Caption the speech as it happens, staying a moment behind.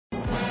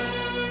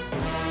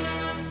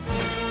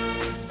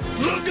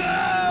Look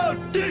out,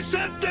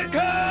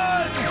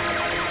 Decepticon!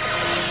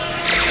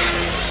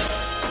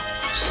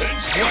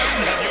 Since when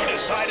have you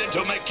decided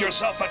to make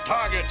yourself a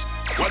target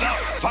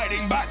without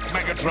fighting back,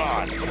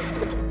 Megatron?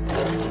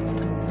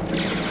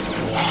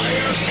 I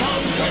have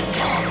come to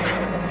talk,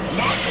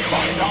 not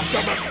fight,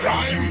 Optimus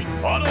Prime!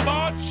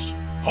 Autobots,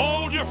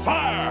 hold your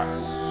fire!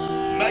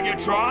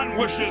 Megatron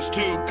wishes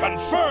to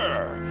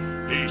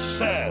confer, he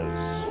says.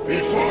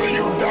 Before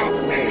you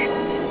doubt me,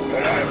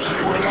 perhaps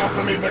you will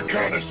offer me the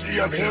courtesy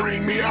of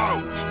hearing me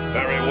out.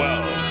 Very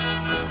well.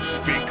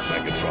 Speak,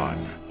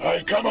 Megatron.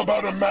 I come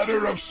about a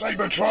matter of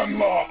Cybertron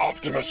law,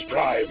 Optimus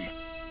Prime.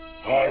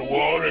 Our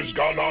war has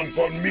gone on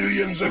for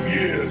millions of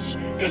years.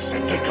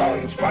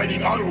 Decepticons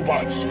fighting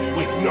Autobots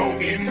with no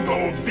end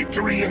or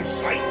victory in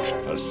sight.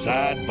 A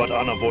sad but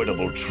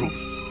unavoidable truth,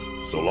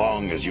 so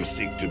long as you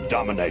seek to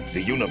dominate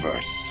the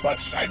universe. But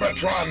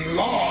Cybertron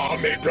law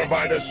may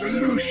provide a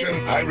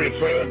solution. I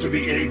refer to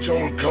the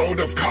age-old code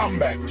of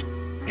combat,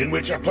 in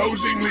which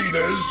opposing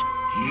leaders,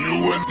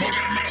 you and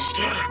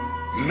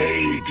Motormaster,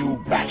 may do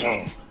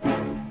battle.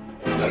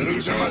 The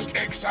loser must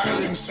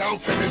exile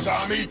himself and his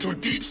army to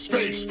deep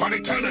space for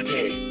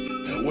eternity.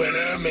 The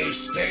winner may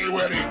stay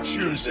where he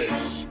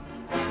chooses.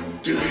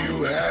 Do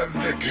you have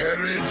the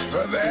courage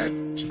for that?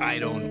 I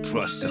don't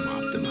trust him,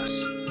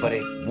 Optimus. But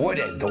it would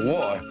end the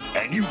war.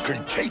 And you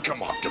can take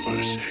him,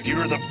 Optimus.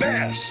 You're the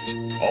best.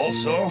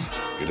 Also,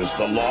 it is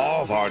the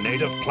law of our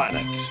native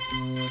planet.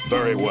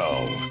 Very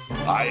well.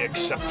 I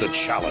accept the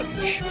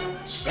challenge.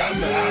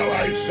 Somehow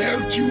I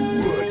felt you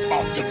would,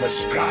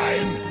 Optimus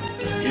Prime.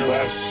 You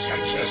have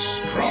such a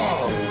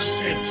strong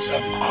sense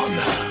of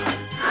honor.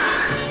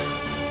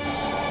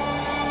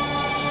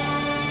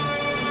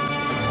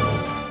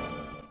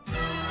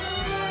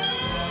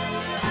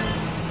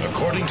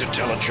 According to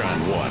Teletran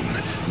 1,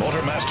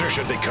 Motormaster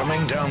should be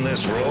coming down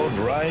this road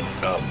right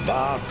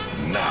about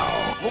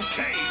now.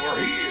 Okay,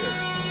 we're here.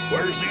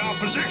 Where's the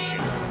opposition?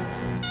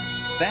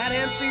 That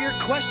answer your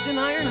question,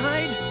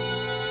 Ironhide?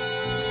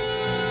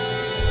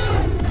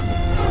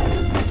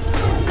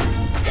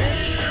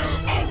 Hail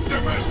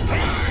Optimus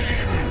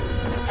Prime!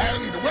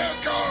 And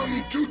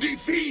welcome to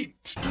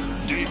defeat!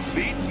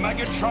 Defeat,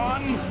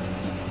 Megatron?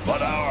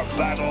 But our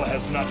battle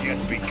has not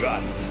yet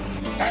begun.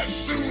 As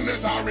soon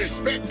as our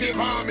respective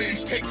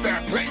armies take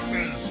their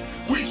places,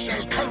 we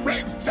shall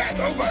correct that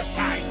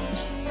oversight.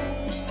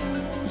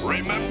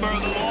 Remember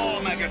the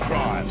law,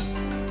 Megatron.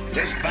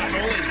 This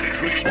battle is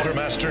between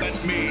Motormaster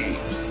and me,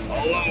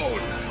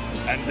 alone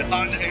and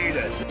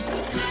unaided.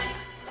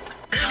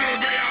 It'll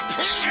be a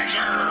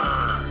pleasure!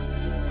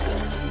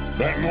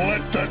 Then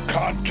let the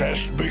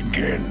contest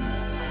begin.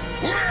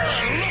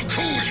 Well, look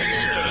who's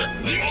here!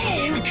 The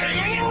old king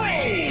of the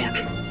road!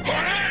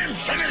 When I'm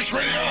finished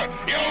with you,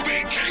 you'll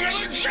be king of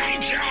the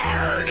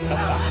junkyard!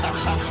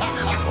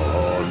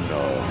 Oh,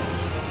 no.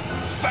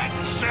 Fat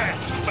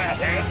sense,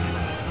 fathead.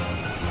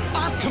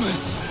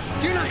 Optimus!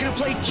 You're not gonna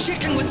play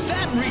chicken with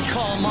that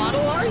recall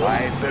model, are you?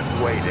 I've been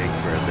waiting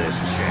for this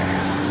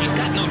chance. He's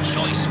got no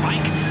choice,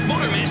 Spike.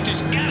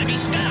 Motormaster's gotta be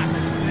stopped.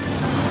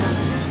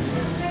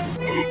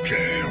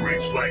 Okay,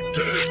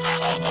 Reflector.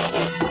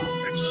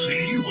 Let's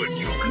see what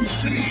you can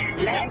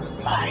see.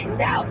 Let's find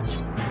out.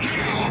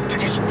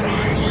 Optimus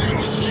Prime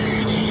will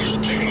see who is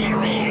king of the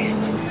road.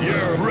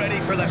 You're ready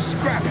for the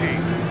scrap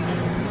heap.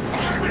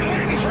 I've been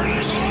waiting for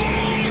this a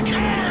long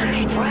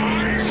time,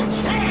 Prime!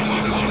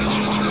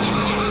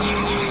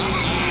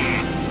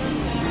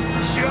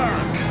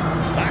 Junk!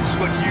 That's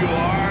what you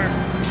are,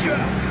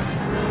 junk!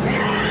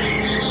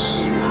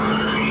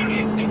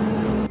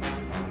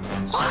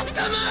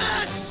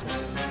 Optimus!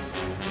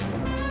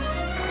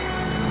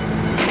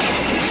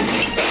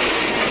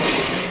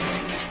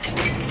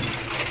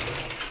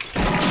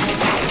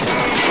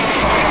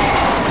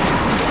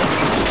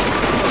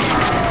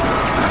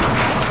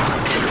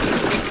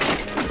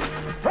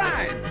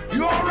 Prime,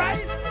 you all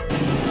right?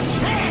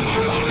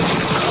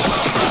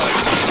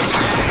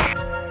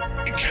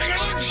 King of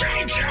the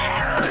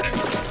junkyard!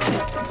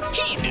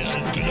 He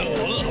done blow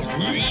up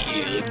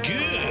real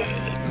good.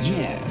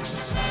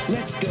 Yes,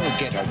 let's go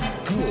get a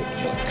good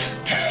look.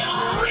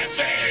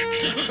 Terrific!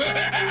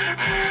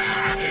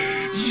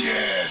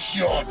 Yes,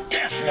 you're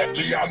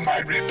definitely on my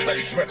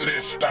replacement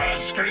list,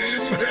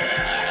 Starscream.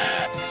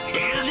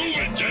 Better move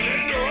it, dead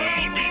end, or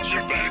I'll beat you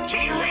back to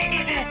the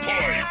rendezvous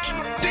point!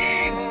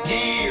 Big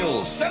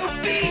deal, so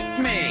beat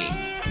me.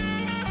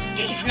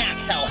 He's not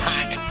so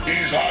hot.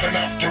 He's hot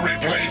enough to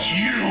replace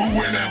you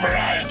whenever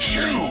I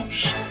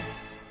choose.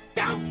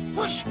 Don't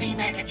push me,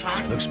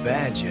 Megatron. Looks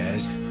bad,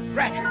 Jazz.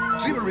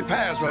 Ratchet, see what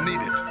repairs are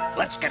needed.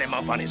 Let's get him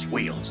up on his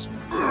wheels.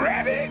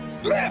 Ready?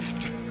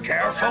 Left.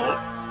 Careful.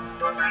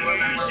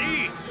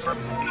 Easy.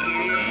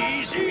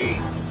 Easy.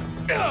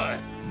 No.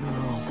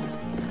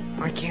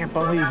 I can't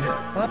believe it.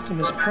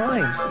 Optimus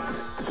Prime.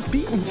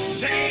 Beaten.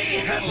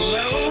 Say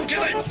hello to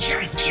the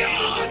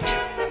junkyard!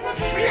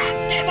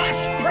 Optimus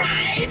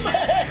Prime!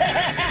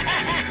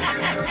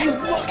 You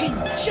walking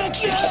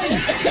junkyard!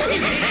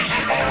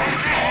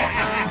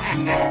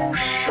 No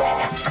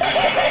shot!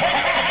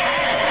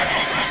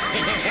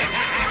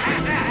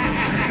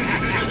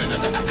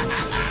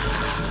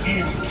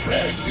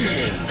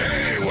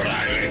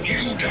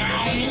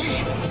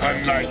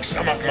 Like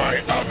some of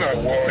my other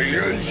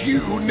warriors,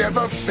 you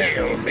never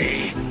fail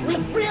me. We're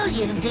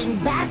brilliant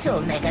in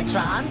battle,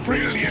 Megatron.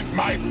 Brilliant,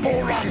 my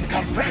boron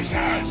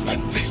compressor.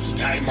 But this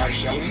time I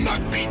shall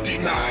not be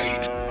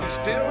denied.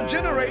 Still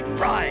generate.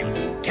 Prime,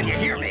 can you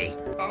hear me?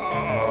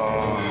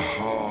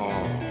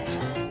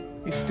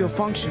 He's still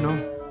functional,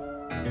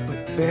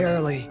 but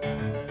barely.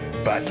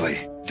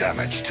 Badly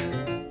damaged.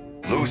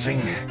 Losing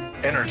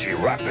energy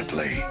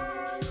rapidly.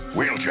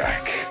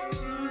 Wheeljack,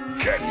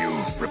 can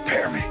you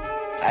repair me?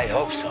 I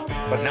hope so,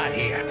 but not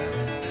here.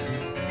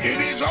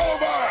 It is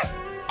over!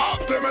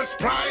 Optimus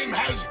Prime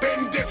has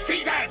been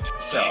defeated!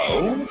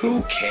 So,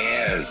 who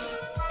cares?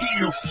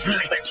 You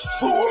flippant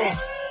fool!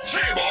 Say,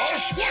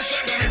 boss, what's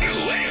that gonna do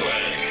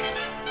anyway?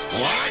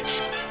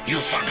 What?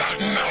 You've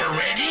forgotten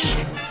already?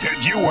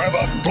 Did you have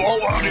a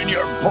blowout in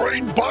your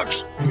brain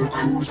box? Look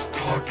who's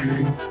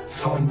talking,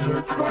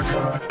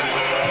 Thundercracker.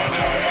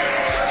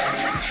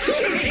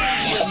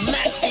 You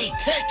messy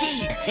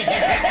turkey!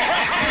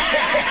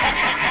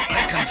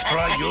 I can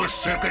fry your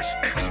circuits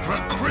extra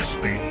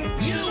crispy.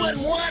 You and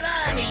one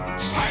army!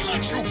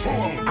 Silence, you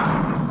fool!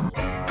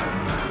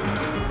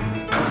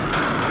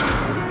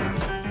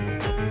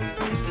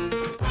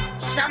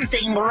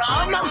 Something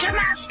wrong,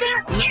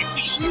 Motormaster?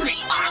 Missing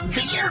the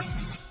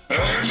obvious?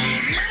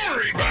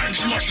 Memory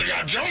banks must have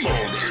got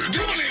jumbled.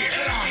 Too many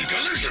head-on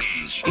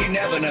collisions. He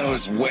never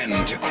knows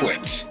when to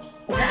quit.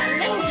 The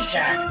loser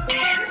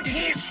and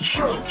his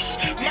troops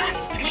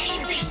must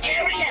leave the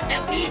area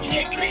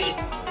immediately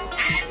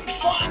and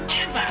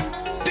forever.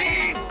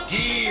 Big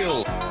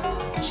deal!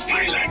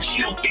 Silence,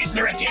 you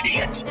ignorant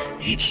idiot!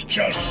 It's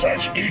just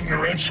such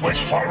ignorance which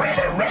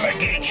forever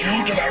relegates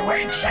you to the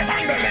ranks of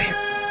underling.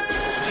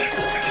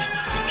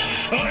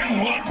 I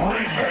want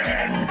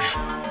revenge!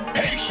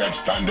 Patience,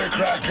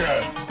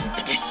 Thundercracker!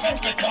 The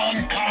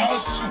Decepticon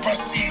cause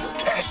supersedes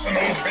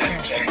personal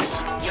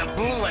vengeance! You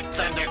blew it,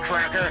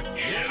 Thundercracker.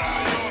 Here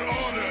are your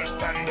orders,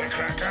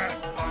 Thundercracker!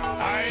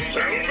 I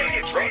tell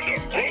Megatron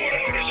to blow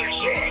out his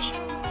exhaust!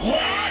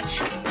 What?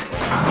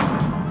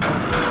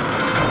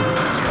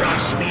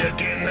 Cross me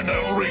again and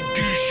I'll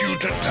reduce you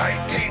to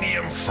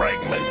titanium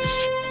fragments!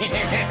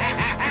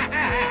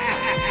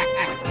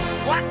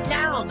 What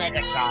now,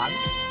 Megatron?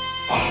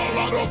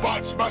 All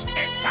Autobots must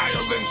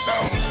exile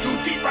themselves to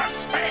deeper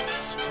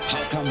space!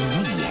 How come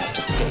we have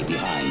to stay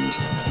behind?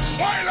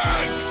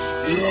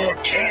 Silence! You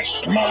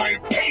test my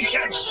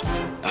patience!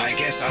 I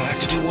guess I'll have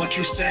to do what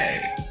you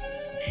say.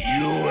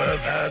 You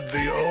have had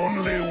the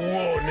only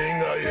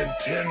warning I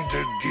intend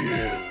to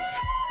give.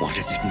 What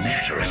does it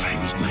matter if I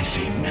meet my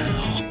fate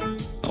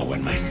now? Or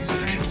when my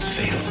circuits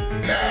fail?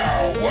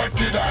 Now, what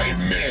did I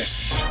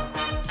miss?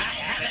 I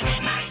have it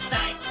in my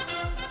sight.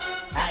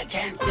 I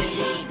can't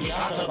believe the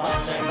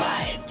Autobots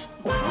survived.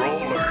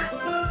 Roller.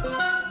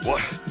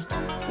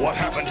 What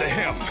happened to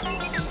him?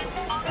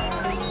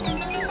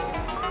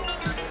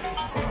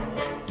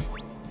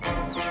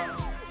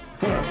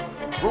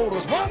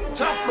 Roller's one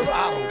tough little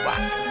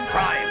Autobot.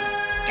 Prime,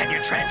 can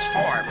you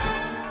transform?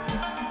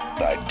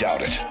 I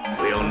doubt it.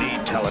 We'll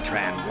need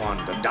Teletran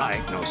 1 to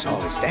diagnose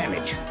all his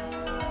damage.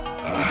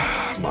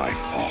 My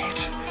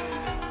fault.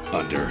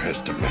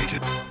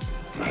 Underestimated.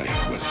 I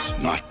was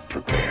not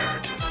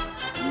prepared.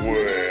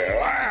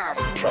 Well,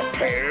 I'm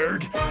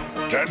prepared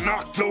to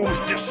knock those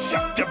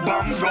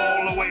Decepticons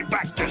all the way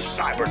back to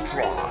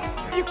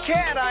Cybertron. You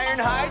can't,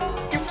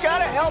 Ironhide. You've got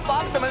to help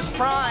Optimus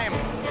Prime.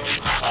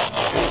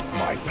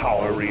 My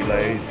power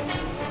relays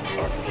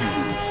are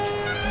fused.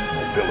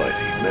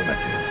 Mobility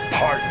limited.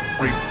 Part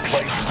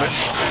replacement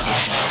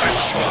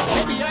essential.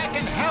 Maybe I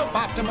can help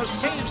Optimus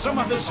save some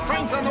of his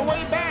strength on the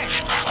way back.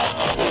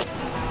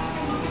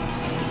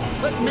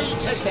 Let me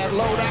take that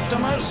load,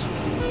 Optimus.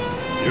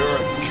 You're a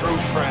true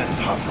friend,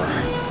 Huffer.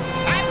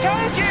 I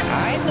told you!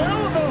 I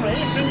know the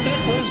racing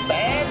bit was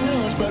bad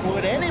news, but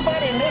would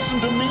anybody listen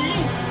to me?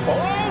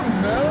 Oh,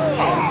 no!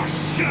 Oh,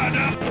 shut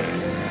up!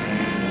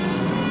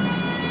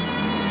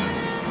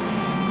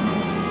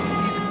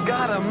 He's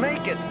gotta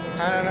make it.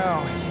 I don't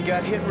know. He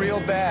got hit real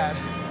bad.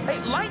 Hey,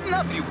 lighten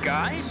up, you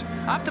guys.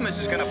 Optimus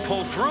is gonna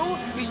pull through.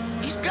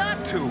 He's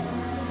got to.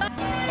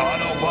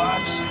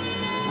 Autobots,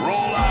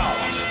 roll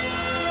out.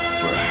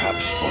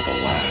 Perhaps for the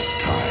last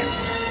time.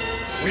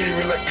 We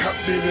will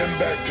accompany them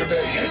back to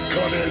their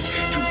headquarters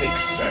to make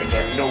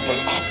certain noble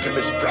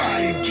Optimus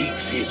Prime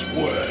keeps his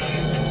word.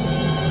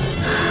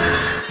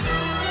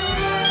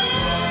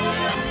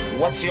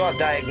 What's your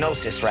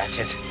diagnosis,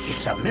 Ratchet?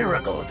 It's a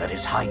miracle that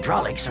his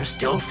hydraulics are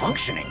still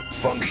functioning.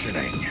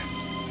 Functioning,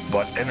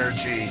 but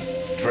energy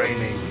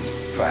draining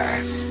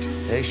fast.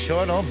 They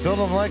sure don't build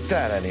them like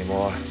that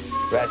anymore.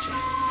 Ratchet,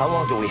 how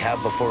long do we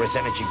have before his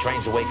energy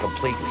drains away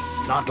completely?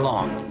 Not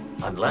long,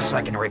 unless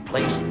I can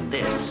replace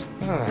this.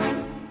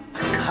 A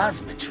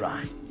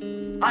Cosmotron.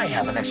 I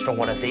have an extra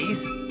one of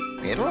these.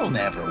 It'll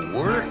never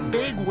work.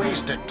 Big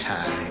waste of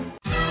time.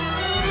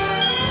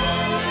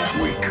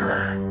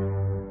 Weaker.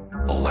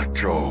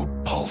 Electro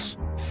pulse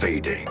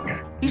fading.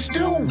 He's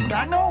doomed.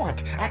 I know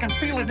it. I can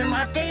feel it in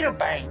my data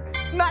bank.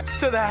 Nuts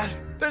to that.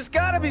 There's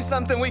gotta be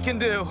something we can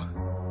do.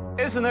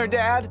 Isn't there,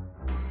 Dad?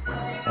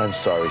 I'm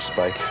sorry,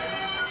 Spike.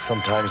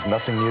 Sometimes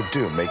nothing you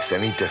do makes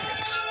any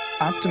difference.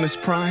 Optimus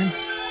Prime?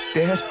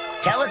 Dead?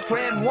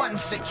 Telegram 1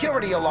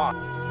 security alarm.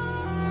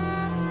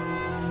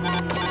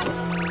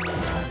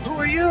 Who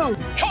are you?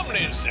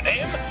 Chumley's the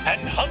name,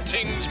 and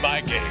hunting's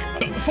my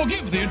game.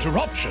 Forgive the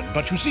interruption,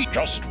 but you see,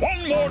 just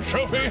one more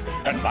trophy,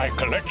 and my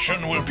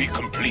collection will be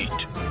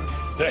complete.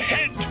 The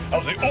head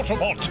of the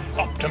Autobot,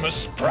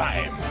 Optimus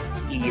Prime.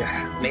 He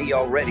may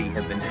already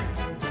have been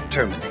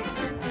terminated.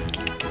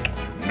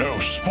 No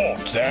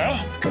sport there.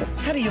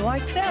 How do you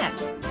like that?